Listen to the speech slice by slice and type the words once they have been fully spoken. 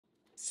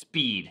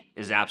Speed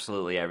is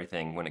absolutely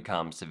everything when it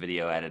comes to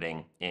video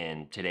editing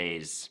in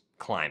today's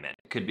climate.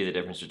 It could be the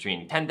difference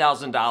between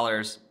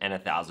 $10,000 and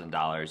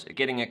 $1,000.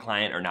 Getting a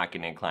client or not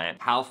getting a client.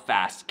 How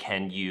fast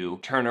can you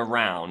turn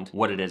around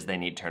what it is they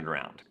need turned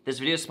around? This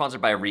video is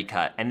sponsored by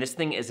Recut, and this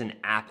thing is an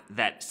app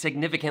that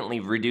significantly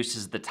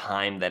reduces the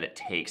time that it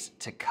takes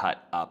to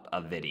cut up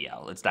a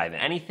video. Let's dive in.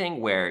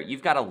 Anything where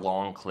you've got a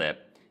long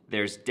clip,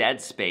 there's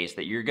dead space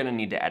that you're gonna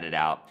need to edit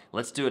out.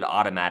 Let's do it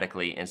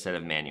automatically instead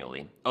of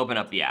manually. Open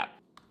up the app.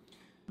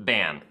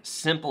 Bam,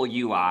 simple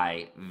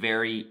UI,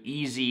 very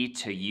easy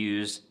to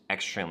use,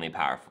 extremely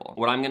powerful.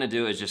 What I'm gonna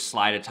do is just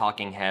slide a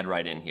talking head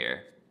right in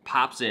here.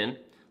 Pops in,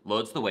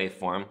 loads the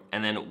waveform,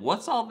 and then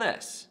what's all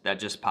this that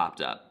just popped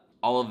up?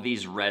 All of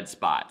these red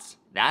spots.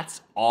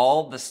 That's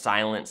all the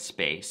silent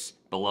space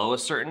below a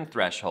certain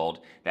threshold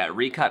that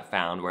Recut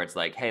found where it's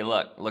like, hey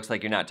look, looks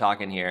like you're not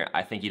talking here,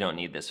 I think you don't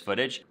need this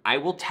footage. I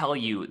will tell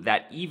you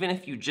that even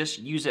if you just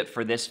use it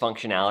for this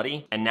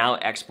functionality and now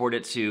export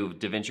it to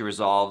DaVinci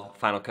Resolve,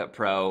 Final Cut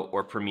Pro,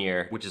 or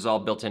Premiere, which is all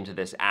built into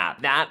this app,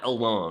 that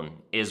alone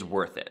is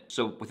worth it.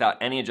 So without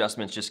any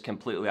adjustments, just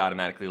completely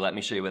automatically, let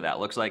me show you what that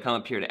looks like. Come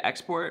up here to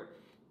export.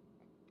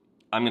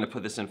 I'm gonna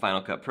put this in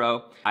Final Cut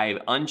Pro. I've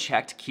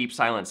unchecked keep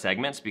silent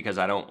segments because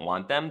I don't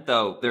want them,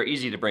 though they're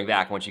easy to bring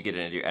back once you get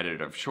into your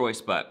editor of choice,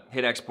 but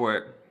hit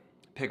export,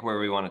 pick where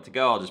we want it to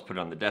go. I'll just put it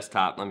on the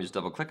desktop. Let me just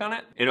double click on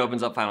it. It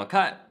opens up Final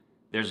Cut.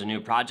 There's a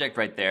new project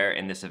right there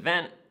in this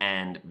event,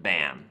 and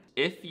bam.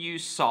 If you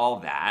saw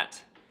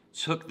that,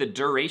 took the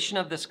duration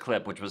of this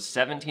clip, which was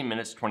 17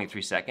 minutes,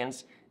 23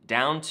 seconds,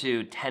 down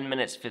to 10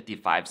 minutes,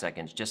 55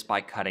 seconds just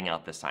by cutting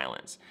out the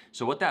silence.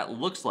 So what that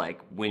looks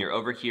like when you're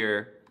over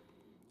here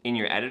in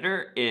your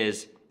editor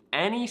is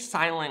any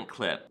silent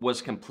clip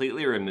was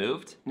completely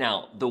removed.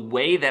 Now, the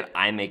way that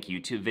I make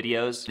YouTube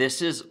videos,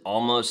 this is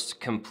almost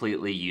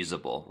completely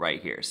usable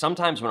right here.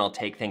 Sometimes when I'll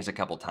take things a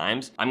couple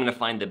times, I'm gonna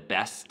find the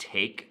best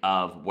take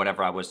of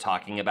whatever I was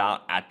talking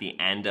about at the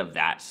end of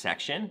that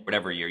section,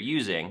 whatever you're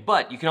using.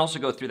 But you can also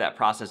go through that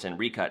process in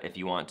Recut if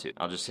you want to.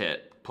 I'll just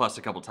hit plus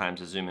a couple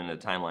times to zoom into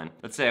the timeline.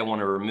 Let's say I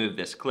wanna remove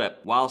this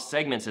clip. While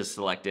segments is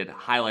selected,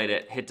 highlight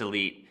it, hit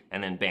delete,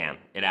 and then bam,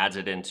 it adds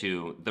it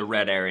into the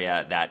red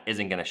area that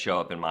isn't gonna show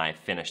up in my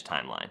finished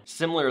timeline.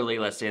 Similarly,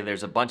 let's say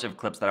there's a bunch of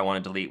clips that I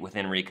wanna delete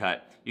within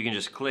Recut. You can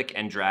just click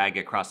and drag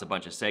across a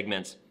bunch of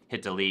segments,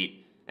 hit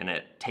delete, and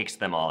it takes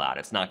them all out.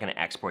 It's not gonna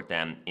export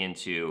them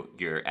into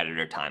your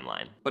editor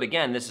timeline. But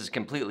again, this is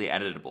completely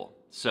editable.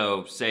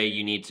 So say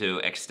you need to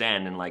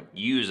extend and like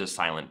use a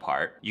silent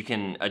part, you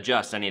can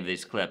adjust any of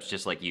these clips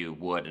just like you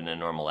would in a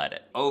normal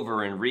edit.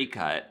 Over in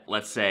Recut,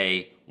 let's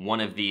say one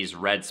of these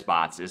red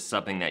spots is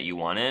something that you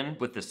want in.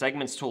 With the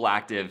segments tool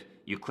active,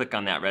 you click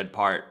on that red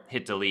part,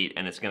 hit delete,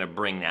 and it's gonna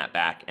bring that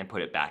back and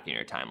put it back in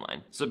your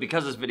timeline. So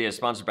because this video is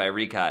sponsored by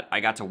Recut,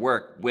 I got to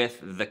work with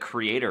the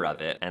creator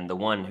of it and the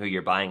one who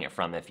you're buying it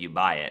from if you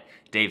buy it,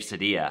 Dave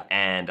Sadia.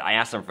 And I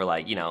asked him for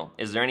like, you know,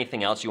 is there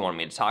anything else you want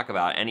me to talk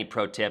about? Any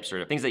pro tips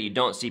or things that you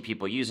don't see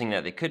people using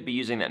that they could be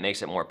using that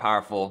makes it more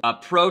powerful? A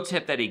pro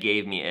tip that he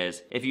gave me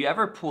is, if you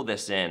ever pull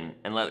this in,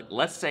 and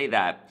let's say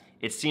that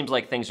it seems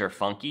like things are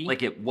funky,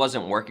 like it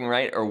wasn't working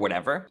right or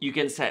whatever, you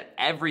can set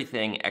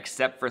everything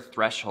except for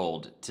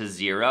threshold to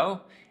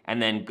 0,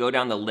 and then go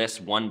down the list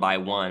one by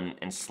one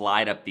and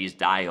slide up these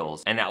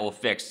dials, and that will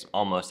fix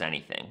almost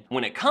anything.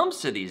 When it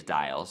comes to these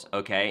dials,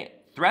 okay,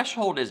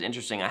 threshold is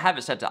interesting. I have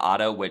it set to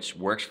auto, which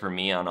works for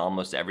me on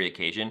almost every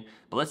occasion,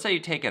 but let's say you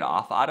take it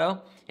off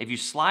auto. If you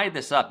slide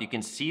this up, you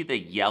can see the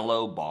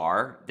yellow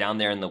bar down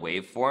there in the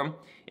waveform.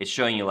 It's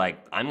showing you like,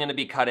 I'm gonna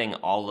be cutting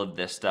all of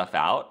this stuff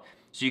out.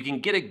 So you can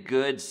get a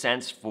good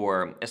sense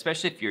for,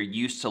 especially if you're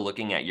used to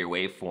looking at your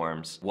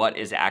waveforms, what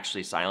is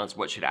actually silenced,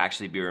 what should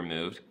actually be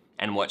removed,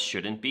 and what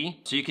shouldn't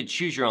be. So you could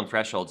choose your own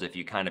thresholds if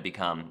you kind of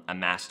become a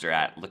master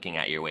at looking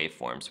at your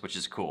waveforms, which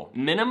is cool.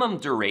 Minimum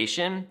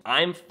duration,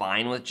 I'm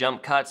fine with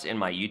jump cuts in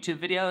my YouTube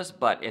videos,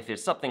 but if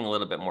it's something a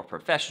little bit more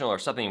professional or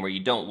something where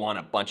you don't want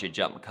a bunch of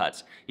jump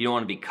cuts, you don't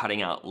want to be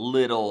cutting out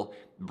little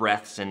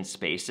breaths and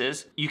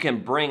spaces, you can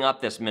bring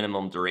up this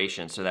minimum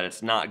duration so that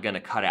it's not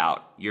gonna cut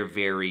out your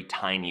very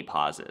tiny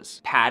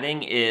pauses.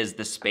 Padding is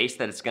the space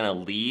that it's gonna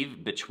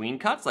leave between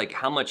cuts, like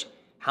how much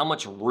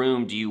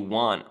room do you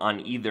want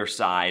on either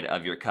side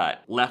of your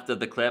cut? Left of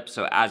the clip,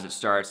 so as it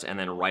starts, and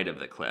then right of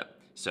the clip,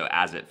 so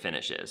as it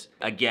finishes.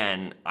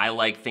 Again, I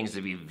like things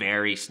to be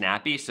very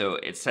snappy, so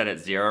it's set at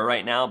 0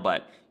 right now,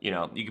 but you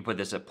know, you can put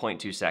this at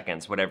 0.2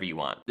 seconds, whatever you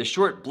want. The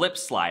short blip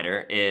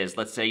slider is,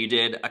 let's say you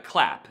did a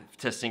clap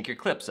to sync your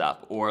clips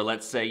up, or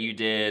let's say you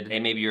did, hey,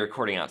 maybe you're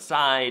recording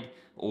outside,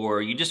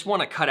 or you just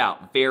wanna cut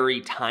out very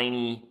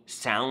tiny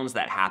sounds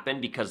that happen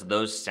because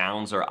those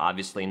sounds are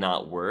obviously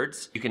not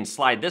words. You can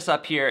slide this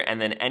up here, and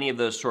then any of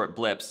those short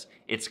blips,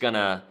 it's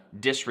gonna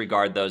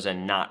disregard those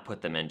and not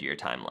put them into your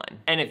timeline.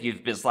 And if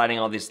you've been sliding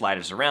all these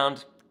sliders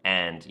around,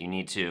 and you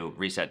need to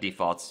reset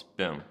defaults,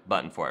 boom,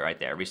 button for it right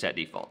there, reset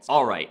defaults.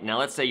 All right, now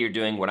let's say you're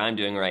doing what I'm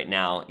doing right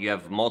now. You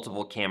have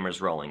multiple cameras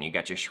rolling. You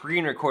got your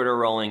screen recorder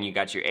rolling, you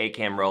got your A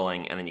cam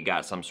rolling, and then you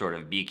got some sort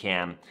of B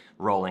cam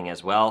rolling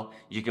as well.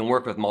 You can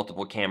work with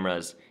multiple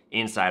cameras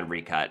inside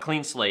Recut.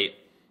 Clean slate.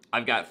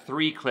 I've got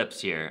 3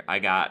 clips here. I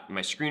got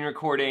my screen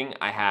recording,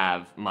 I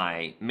have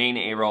my main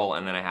A-roll,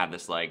 and then I have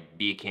this like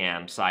B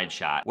cam side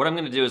shot. What I'm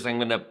gonna do is I'm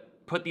gonna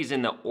put these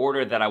in the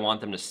order that I want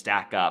them to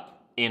stack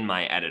up in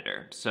my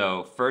editor.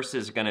 So first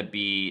is gonna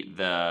be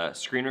the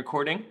screen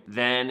recording,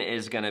 then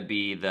is gonna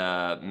be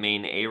the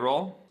main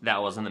A-roll. That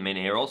wasn't the main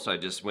A-roll, so I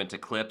just went to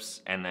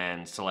clips and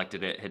then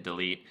selected it, hit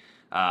delete,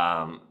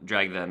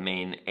 drag the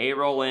main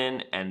A-roll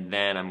in, and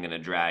then I'm gonna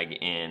drag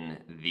in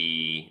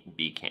the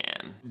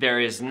B-cam. There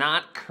is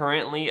not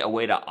currently a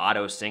way to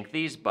auto sync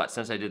these, but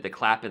since I did the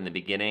clap in the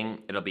beginning,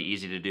 it'll be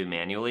easy to do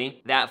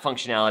manually. That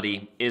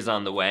functionality is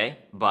on the way,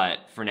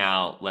 but for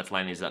now, let's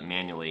line these up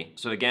manually.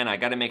 So again, I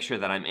gotta make sure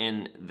that I'm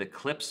in the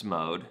clips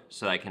mode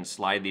so I can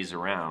slide these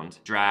around,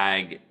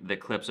 drag the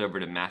clips over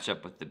to match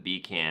up with the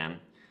B-cam,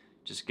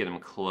 just get them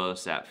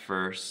close at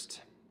first,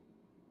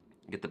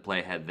 get the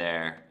playhead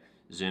there,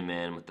 zoom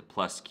in with the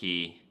plus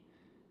key,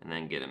 and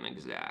then get them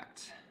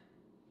exact.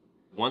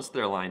 Once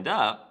they're lined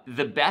up,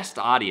 the best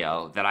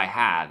audio that I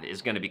have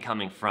is gonna be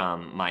coming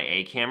from my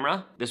A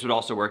camera. This would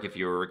also work if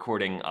you were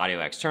recording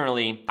audio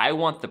externally. I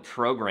want the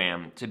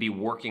program to be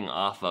working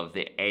off of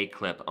the A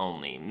clip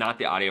only, not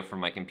the audio from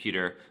my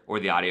computer or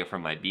the audio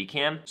from my B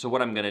cam. So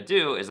what I'm gonna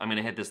do is I'm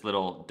gonna hit this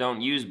little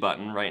don't use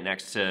button right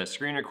next to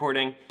screen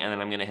recording, and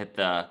then I'm gonna hit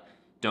the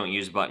don't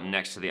use button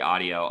next to the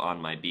audio on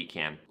my B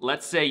cam.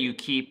 Let's say you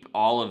keep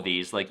all of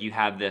these, like you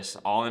have this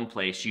all in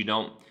place.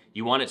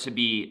 You want it to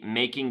be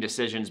making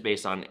decisions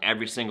based on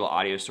every single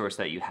audio source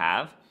that you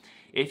have.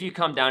 If you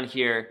come down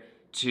here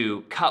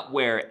to cut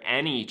where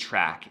any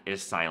track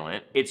is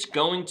silent, it's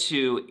going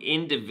to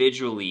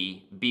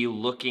individually be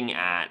looking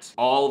at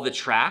all the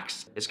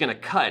tracks. It's gonna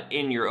cut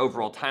in your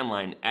overall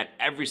timeline at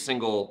every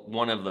single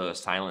one of those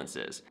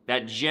silences.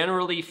 That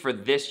generally for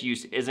this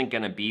use isn't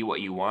gonna be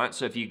what you want.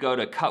 So if you go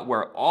to cut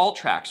where all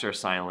tracks are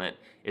silent,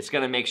 it's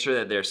gonna make sure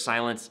that there's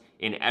silence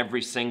in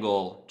every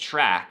single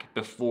track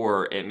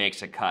before it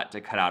makes a cut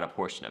to cut out a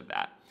portion of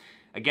that.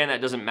 Again,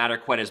 that doesn't matter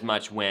quite as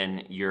much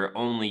when you're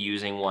only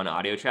using one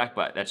audio track,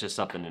 but that's just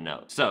something to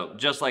note. So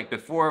just like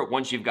before,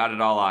 once you've got it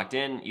all locked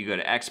in, you go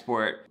to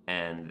export,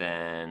 and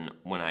then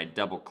when I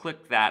double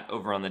click that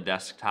over on the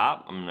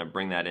desktop, I'm gonna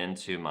bring that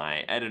into my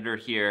editor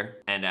here.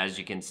 And as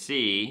you can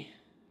see,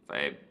 if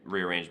I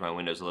rearrange my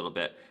windows a little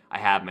bit, I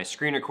have my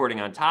screen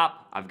recording on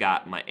top, I've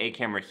got my A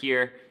camera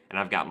here, and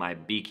I've got my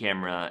B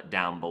camera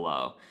down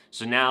below.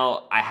 So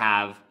now I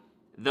have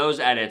those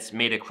edits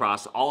made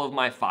across all of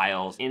my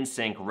files in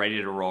sync,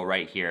 ready to roll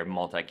right here,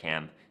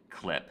 multicam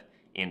clip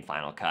in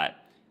Final Cut.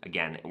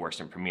 Again, it works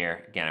in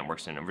Premiere. Again, it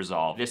works in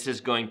Resolve. This is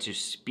going to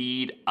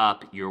speed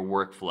up your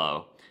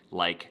workflow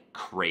like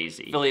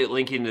crazy. Affiliate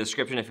link in the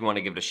description if you want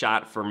to give it a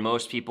shot. For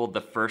most people,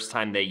 the first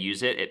time they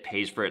use it, it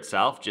pays for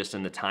itself just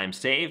in the time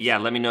saved. Yeah,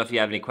 let me know if you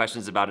have any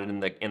questions about it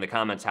in the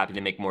comments. Happy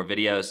to make more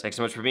videos. Thanks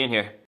so much for being here.